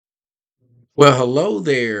Well, hello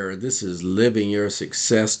there. This is Living Your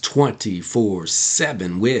Success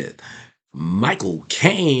 24/7 with Michael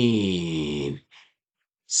Kane.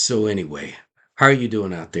 So, anyway, how are you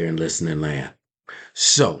doing out there in listening land?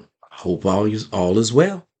 So, hope all is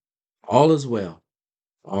well. All is well.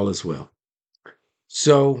 All is well.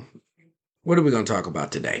 So, what are we going to talk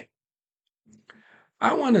about today?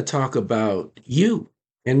 I want to talk about you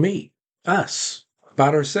and me, us,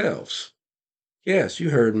 about ourselves. Yes, you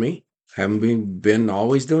heard me. Haven't we been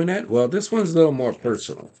always doing that? Well, this one's a little more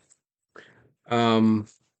personal. Um,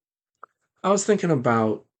 I was thinking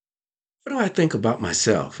about what do I think about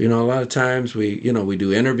myself? A lot of times we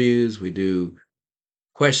do interviews, we do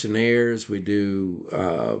questionnaires, we do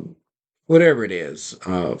whatever it is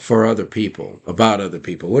for other people, about other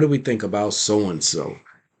people. What do we think about so and so?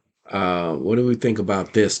 What do we think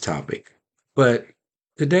about this topic? But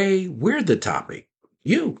today we're the topic.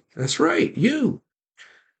 You. That's right. You.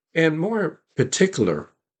 And more particularly,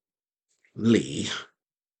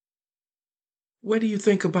 what do you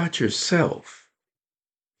think about yourself?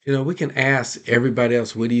 We can ask everybody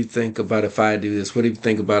else, what do you think about if I do this? What do you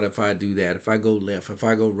think about if I do that? If I go left, if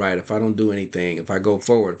I go right, if I don't do anything, if I go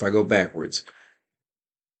forward, if I go backwards.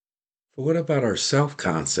 But what about our self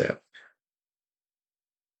concept?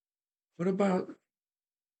 What about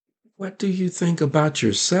what do you think about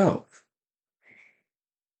yourself?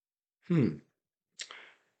 Hmm.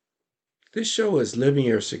 This show is living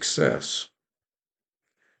your success.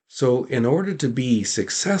 So, in order to be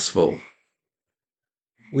successful,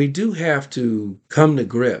 we do have to come to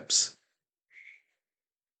grips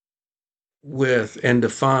with and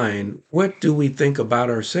define what do we think about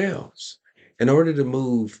ourselves in order to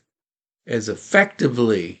move as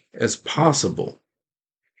effectively as possible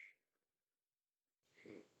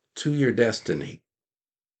to your destiny,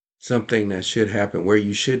 something that should happen where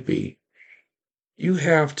you should be. You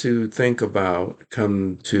have to think about,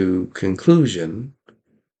 come to conclusion,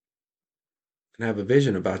 and have a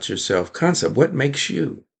vision about your self concept. What makes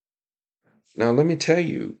you? Now, let me tell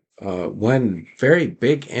you, one very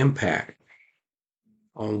big impact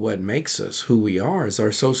on what makes us who we are is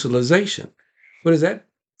our socialization. What does that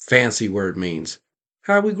fancy word means?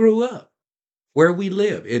 How we grew up, where we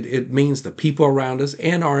live. It means the people around us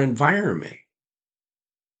and our environment.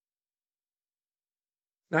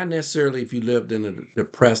 Not necessarily if you lived in a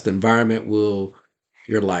depressed environment will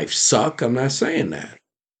your life suck. I'm not saying that.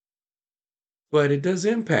 But it does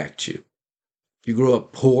impact you. If you grew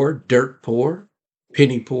up poor, dirt poor,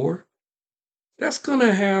 penny poor, that's going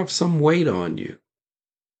to have some weight on you.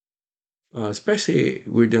 Especially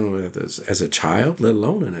we're dealing with this as a child, let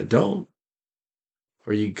alone an adult.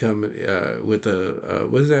 Or you come with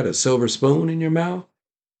what is that, a silver spoon in your mouth?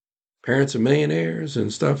 Parents are millionaires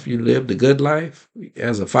and stuff. You lived a good life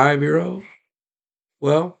as a 5-year old.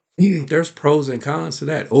 Well, there's pros and cons to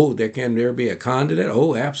that. Oh, there be a con to that?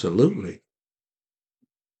 Oh, absolutely.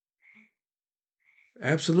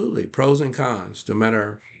 Absolutely. Pros and cons, no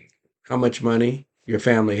matter how much money your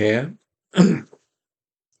family had,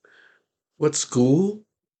 what school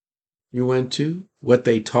you went to, what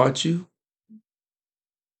they taught,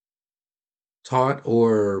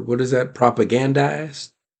 or what is that,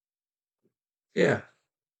 propagandized? Yeah.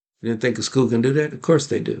 You didn't think a school can do that? Of course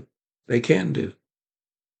they do. They can do.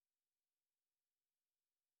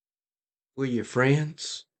 Who are your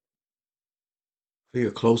friends? Who are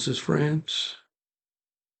your closest friends?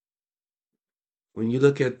 When you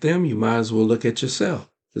look at them, you might as well look at yourself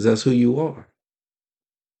because that's who you are.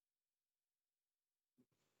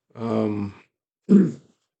 Um, can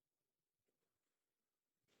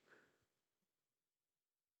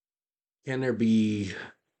there be,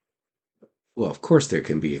 well, of course, there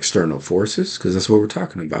can be external forces because that's what we're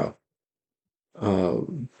talking about. Uh,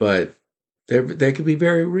 but they can be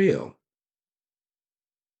very real.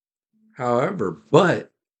 However,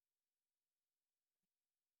 but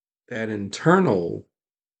that internal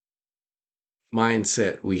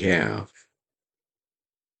mindset we have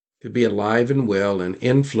to be alive and well and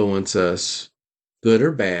influence us, good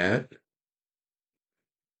or bad,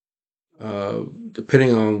 uh,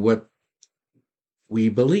 depending on what we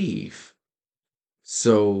believe.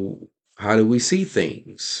 So, how do we see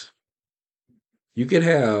things? You could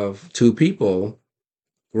have two people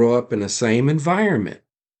grow up in the same environment,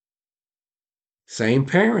 same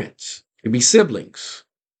parents, could be siblings,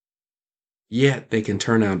 yet they can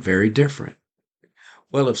turn out very different.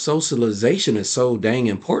 Well, if socialization is so dang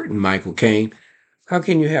important, Michael Kane, how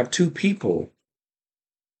can you have two people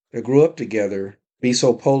that grew up together be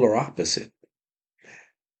so polar opposite?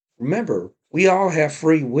 Remember, we all have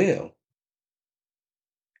free will.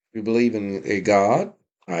 We believe in a God.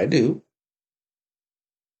 I do.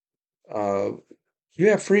 Uh, you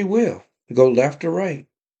have free will to go left or right,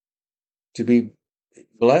 to be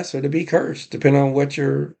blessed or to be cursed, depending on what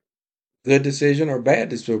your good decision or bad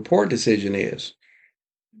decision or poor decision is.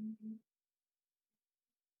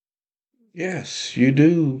 Yes, you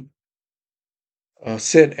do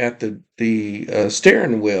sit at the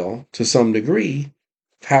steering wheel to some degree.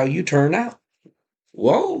 How you turn out.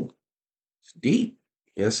 Whoa, it's deep.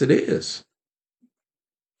 Yes, it is.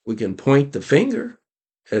 We can point the finger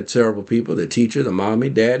at several people: the teacher, the mommy,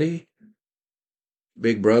 daddy,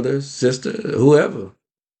 big brother, sister, whoever,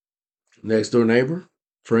 next door neighbor,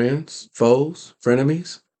 friends, foes,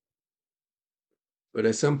 frenemies. But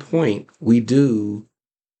at some point, we do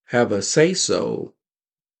have a say so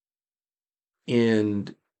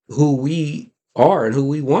in who we are and who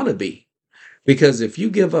we want to be. Because if you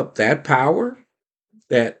give up that power,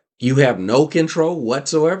 that you have no control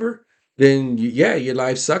whatsoever, then yeah, your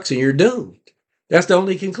life sucks and you're doomed. That's the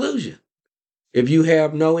only conclusion. If you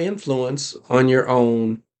have no influence on your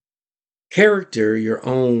own character, your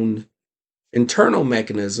own internal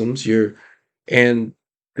mechanisms, and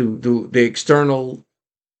the external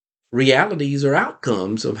realities or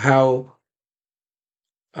outcomes of how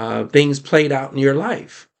things played out in your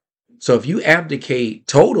life. So if you abdicate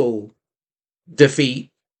total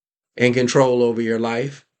defeat and control over your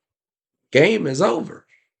life, game is over.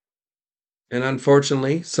 And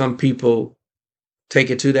unfortunately, some people take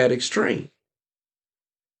it to that extreme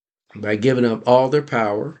by giving up all their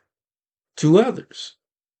power to others.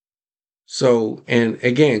 So, and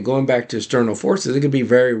again, going back to external forces, it could be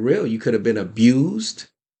very real. You could have been abused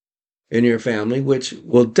in your family, which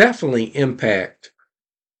will definitely impact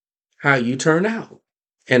how you turn out.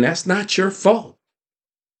 And that's not your fault.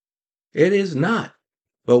 It is not.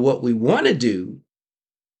 But what we want to do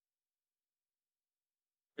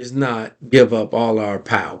is not give up all our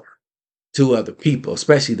power to other people,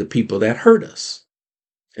 especially the people that hurt us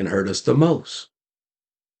and hurt us the most.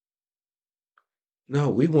 No,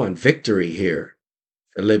 we want victory here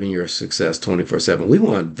at Living Your Success 24/7. We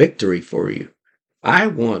want victory for you.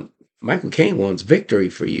 Michael Caine wants victory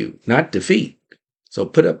for you, not defeat. So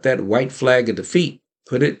put up that white flag of defeat.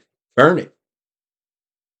 Burn it.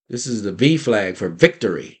 This is the V flag for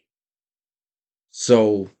victory.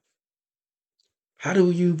 So, how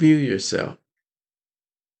do you view yourself?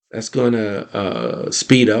 That's going to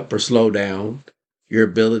speed up or slow down your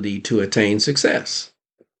ability to attain success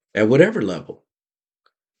at whatever level.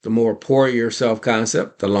 The more poor your self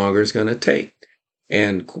concept, the longer it's going to take.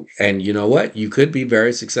 And you know what? You could be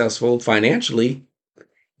very successful financially,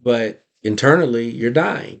 but internally you're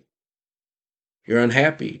dying. You're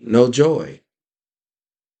unhappy, no joy,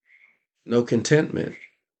 no contentment.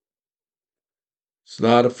 There's a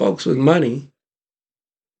lot of folks with money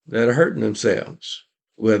that are hurting themselves,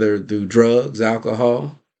 whether through drugs,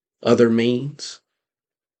 alcohol, other means,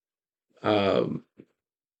 um,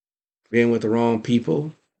 being with the wrong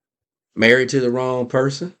people, married to the wrong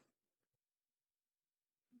person.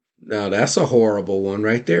 Now that's a horrible one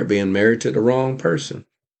right there, being married to the wrong person.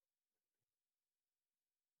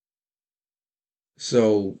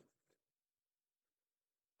 So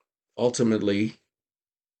ultimately,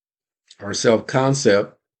 our self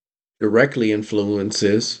concept directly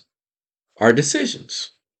influences our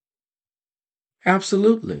decisions.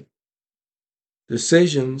 Absolutely.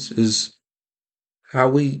 Decisions is how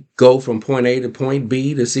we go from point A to point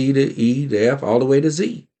B to C to E to F all the way to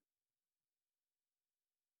Z.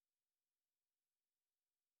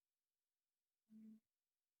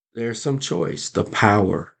 There's some choice, the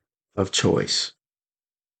power of choice.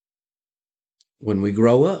 When we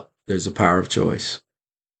grow up, there's a power of choice.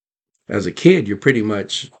 As a kid, you're pretty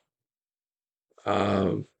much,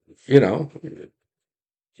 uh, you know,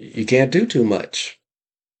 you can't do too much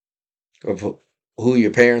of who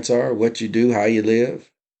your parents are, what you do, how you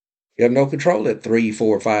live. You have no control at 3,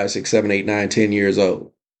 4, 5, 6, 7, 8, 9, 10 years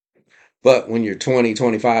old. But when you're 20,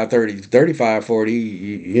 25, 30, 35,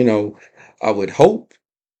 40, I would hope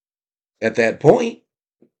at that point.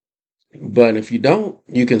 But if you don't,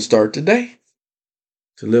 you can start today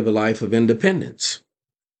to live a life of independence.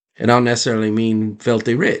 And I don't necessarily mean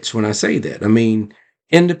filthy rich when I say that. I mean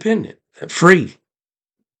independent, free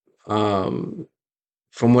um,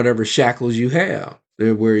 from whatever shackles you have,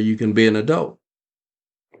 where you can be an adult.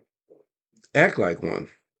 Act like one.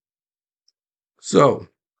 So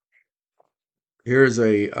here's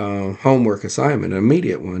a homework assignment, an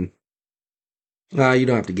immediate one. You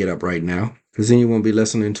don't have to get up right now because then you won't be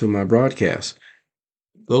listening to my broadcast.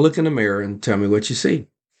 Go look in the mirror and tell me what you see.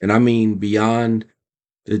 And I mean beyond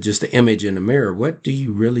just the image in the mirror. What do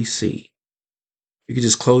you really see? You can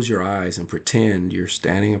just close your eyes and pretend you're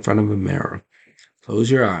standing in front of a mirror.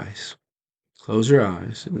 Close your eyes. Close your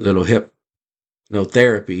eyes. A little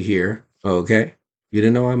hypnotherapy here. Okay. You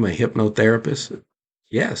didn't know I'm a hypnotherapist?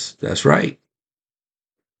 Yes, that's right.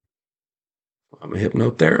 I'm a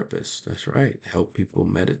hypnotherapist. That's right. Help people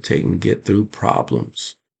meditate and get through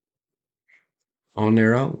problems on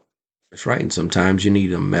their own. That's right. And sometimes you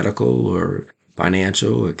need a medical or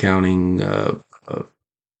financial accounting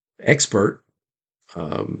expert,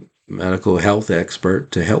 medical health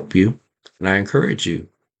expert to help you. And I encourage you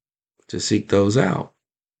to seek those out,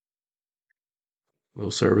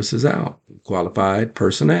 those services out, qualified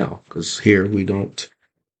personnel, because here we don't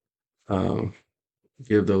um,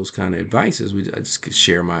 give those kind of advices. I just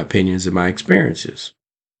share my opinions and my experiences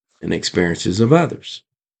and experiences of others.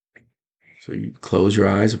 So you close your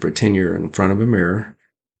eyes and pretend you're in front of a mirror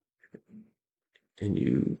and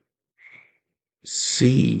you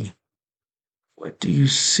see. What do you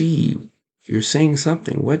see? You're seeing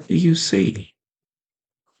something. What do you see?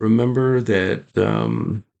 Remember that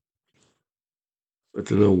with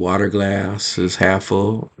the little water glass is half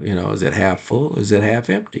full. Is it half full? Is it half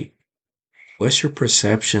empty? What's your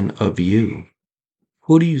perception of you?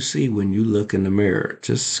 Who do you see when you look in the mirror?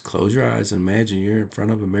 Just close your eyes and imagine you're in front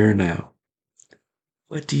of a mirror now.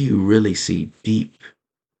 What do you really see deep?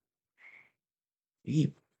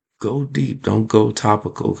 Deep. Go deep. Don't go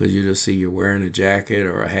topical because you just see you're wearing a jacket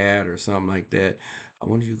or a hat or something like that. I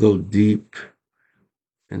want you to go deep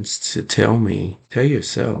and to tell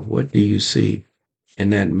yourself, what do you see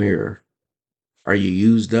in that mirror? Are you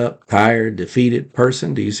used up, tired, defeated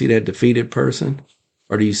person? Do you see that defeated person?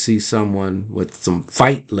 Or do you see someone with some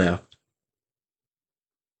fight left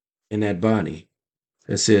in that body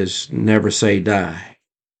that says, never say die?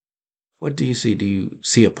 What do you see? Do you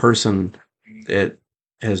see a person that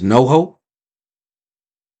has no hope?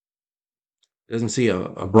 Doesn't see a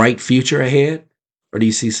bright future ahead? Or do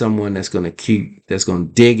you see someone that's going to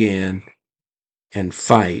dig in and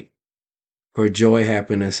fight for joy,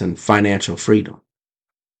 happiness, and financial freedom?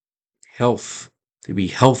 Health, to be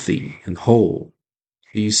healthy and whole.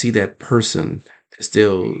 Do you see that person that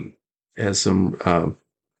still has some,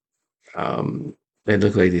 they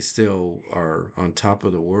look like they still are on top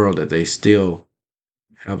of the world, that they still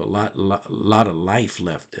have a lot of life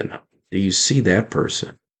left in them? Do you see that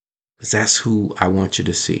person? Because that's who I want you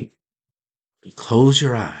to see. Close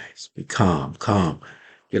your eyes, be calm,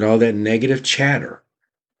 Get all that negative chatter.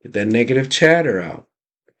 Get that negative chatter out.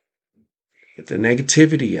 Get the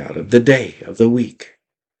negativity out of the day, of the week,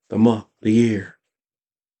 the month, the year.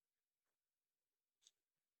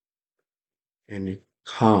 And you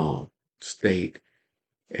calm state.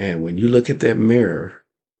 And when you look at that mirror,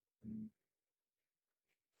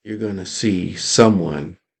 you're going to see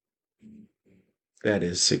someone that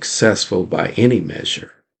is successful by any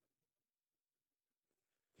measure.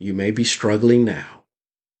 You may be struggling now.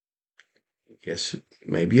 Yes,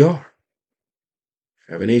 maybe you are.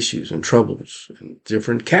 Having issues and troubles in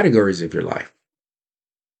different categories of your life.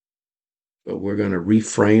 But we're going to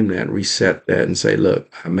reframe that and reset that and say,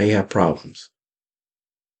 look, I may have problems,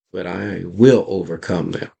 but I will overcome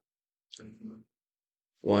them.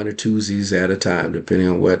 One or two Z's at a time, depending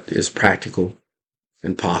on what is practical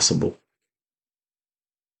and possible.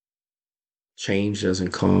 Change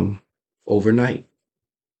doesn't come overnight.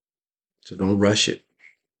 So don't rush it,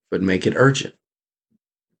 but make it urgent.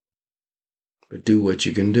 But do what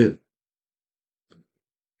you can do.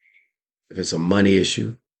 If it's a money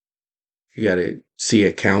issue, you got to see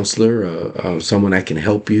a counselor or someone that can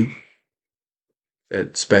help you,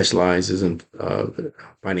 that specializes in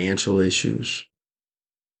financial issues.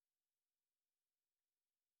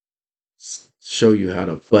 Show you how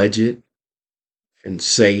to budget and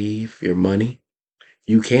save your money.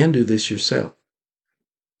 You can do this yourself.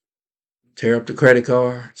 Tear up the credit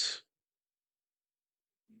cards.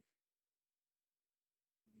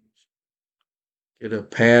 Get a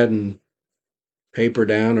pad and paper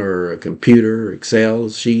down, or a computer, Excel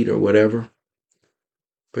sheet or whatever.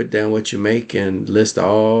 Put down what you make and list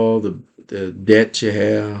all the debt you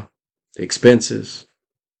have, the expenses.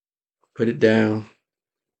 Put it down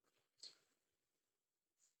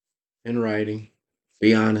in writing.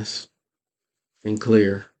 Be honest and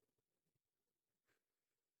clear.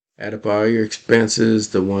 Add up all your expenses,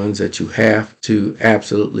 the ones that you have to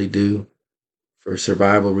absolutely do for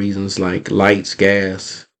survival reasons, like lights,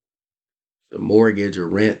 gas, the mortgage or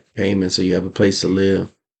rent payment so you have a place to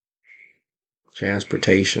live,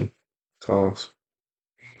 transportation costs,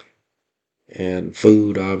 and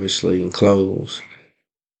food, obviously, and clothes,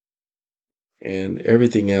 and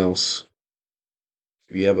everything else.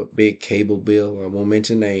 If you have a big cable bill, I won't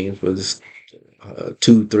mention names, but it's $200,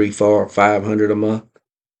 $300, $400, $500 a month,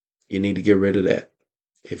 you need to get rid of that.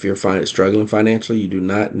 If you're struggling financially, you do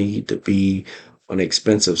not need to be on an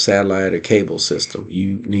expensive satellite or cable system.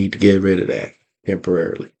 You need to get rid of that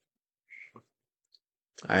temporarily.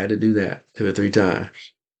 I had to do that 2 or 3 times.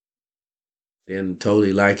 Didn't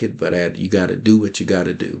totally like it, but you got to do what you got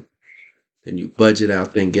to do. Then you budget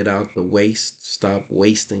out, then get out the waste, stop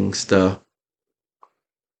wasting stuff.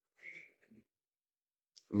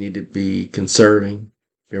 You need to be conserving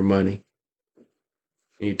your money.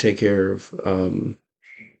 You take care of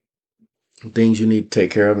things you need to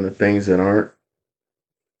take care of and the things that aren't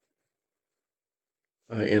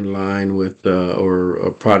in line with or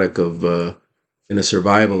a product of in a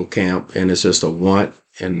survival camp, and it's just a want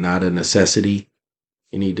and not a necessity.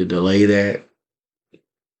 You need to delay that,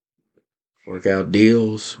 work out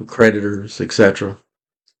deals with creditors, etc.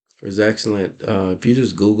 There's excellent, if you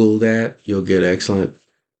just Google that, you'll get excellent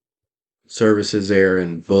services there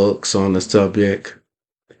and books on the subject.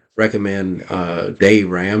 Recommend Dave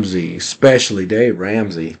Ramsey, especially Dave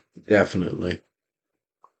Ramsey, definitely.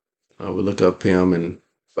 I would look up him and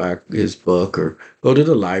buy his book or go to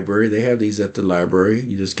the library. They have these at the library.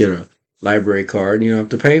 You just get a library card and you don't have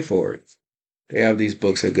to pay for it. They have these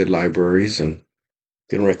books at good libraries and you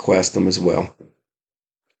can request them as well.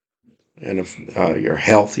 And if your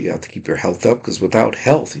health, you have to keep your health up because without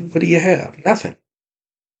health, what do you have? Nothing.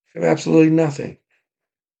 You have absolutely nothing.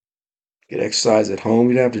 Get exercise at home.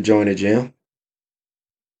 You don't have to join a gym.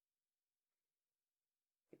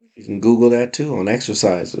 You can Google that too on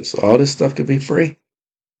exercises. All this stuff could be free.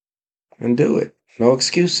 And do it. No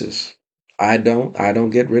excuses. I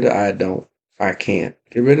don't get rid of, I can't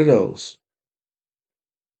get rid of those.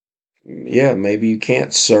 Yeah, maybe you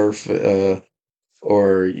can't surf,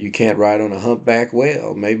 or you can't ride on a humpback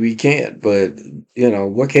whale. Maybe you can't, but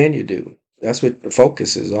what can you do? That's what the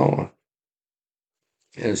focus is on.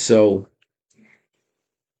 And so,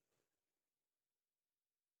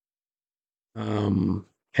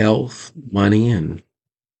 health, money, and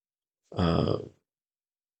uh,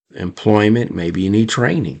 employment, maybe you need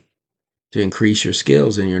training to increase your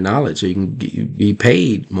skills and your knowledge so you can be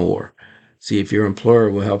paid more. See if your employer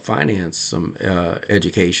will help finance some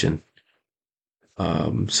education.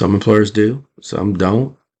 Some employers do, some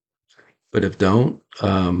don't. But if don't,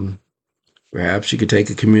 perhaps you could take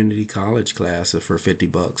a community college class for $50,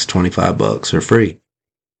 $25 or free.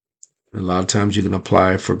 And a lot of times you can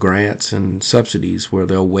apply for grants and subsidies where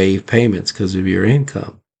they'll waive payments because of your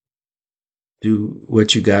income. Do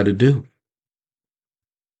what you got to do.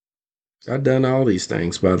 I've done all these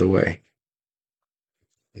things, by the way.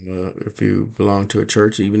 If you belong to a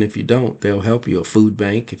church, even if you don't, they'll help you. A food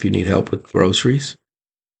bank if you need help with groceries,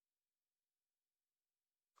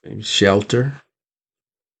 shelter.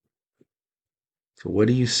 So what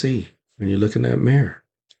do you see when you look in that mirror?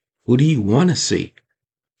 Who do you want to see?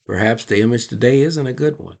 Perhaps the image today isn't a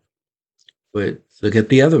good one, but look at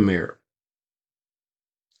the other mirror.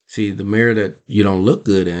 See, the mirror that you don't look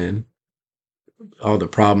good in, all the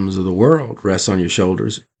problems of the world rest on your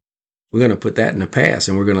shoulders. We're going to put that in the past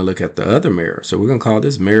and we're going to look at the other mirror. So we're going to call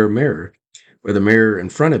this mirror, where the mirror in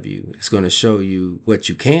front of you is going to show you what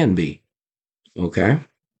you can be. Okay?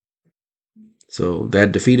 So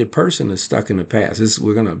that defeated person is stuck in the past.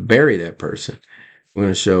 We're going to bury that person. We're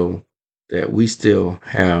going to show that we still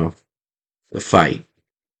have the fight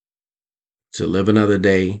to live another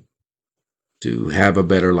day, to have a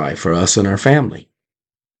better life for us and our family.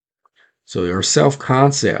 So our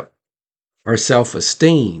self-concept, our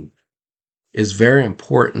self-esteem is very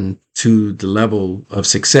important to the level of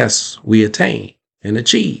success we attain and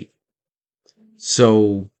achieve.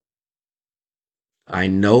 So I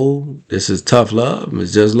know this is tough love,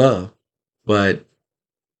 it's just love, and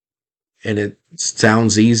it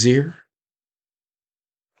sounds easier.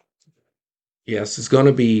 Yes, it's going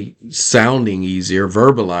to be sounding easier,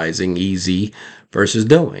 verbalizing easy versus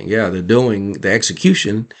doing. Yeah, the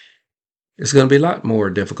execution is going to be a lot more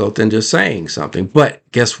difficult than just saying something. But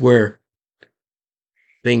guess where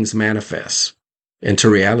things manifest into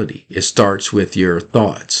reality? It starts with your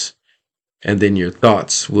thoughts. And then your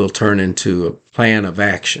thoughts will turn into a plan of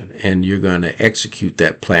action. And you're going to execute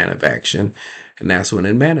that plan of action. And that's when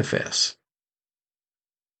it manifests.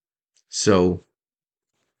 So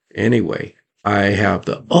anyway, I have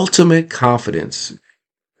the ultimate confidence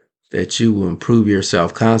that you will improve your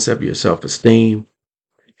self-concept, your self-esteem,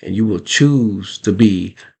 and you will choose to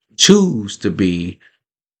be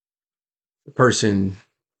the person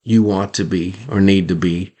you want to be or need to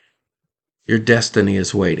be. Your destiny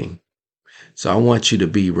is waiting. So I want you to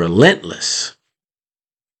be relentless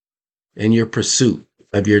in your pursuit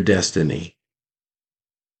of your destiny.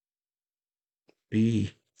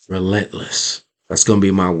 Be relentless. That's going to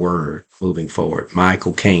be my word moving forward.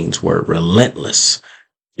 Michael Caine's word, relentless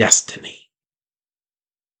destiny.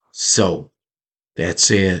 So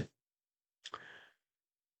that's it.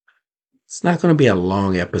 It's not going to be a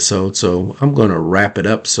long episode, so I'm going to wrap it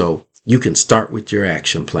up so you can start with your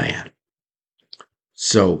action plan.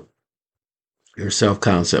 So, your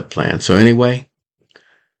self-concept plan. So anyway,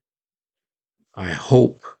 I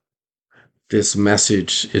hope this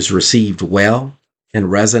message is received well and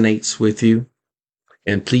resonates with you.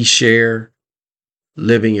 And please share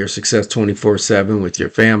Living Your Success 24/7 with your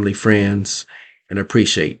family, friends, and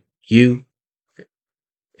appreciate you.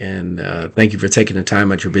 And thank you for taking the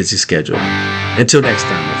time out of your busy schedule. Until next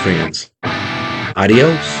time, my friends.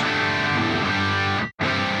 Adios.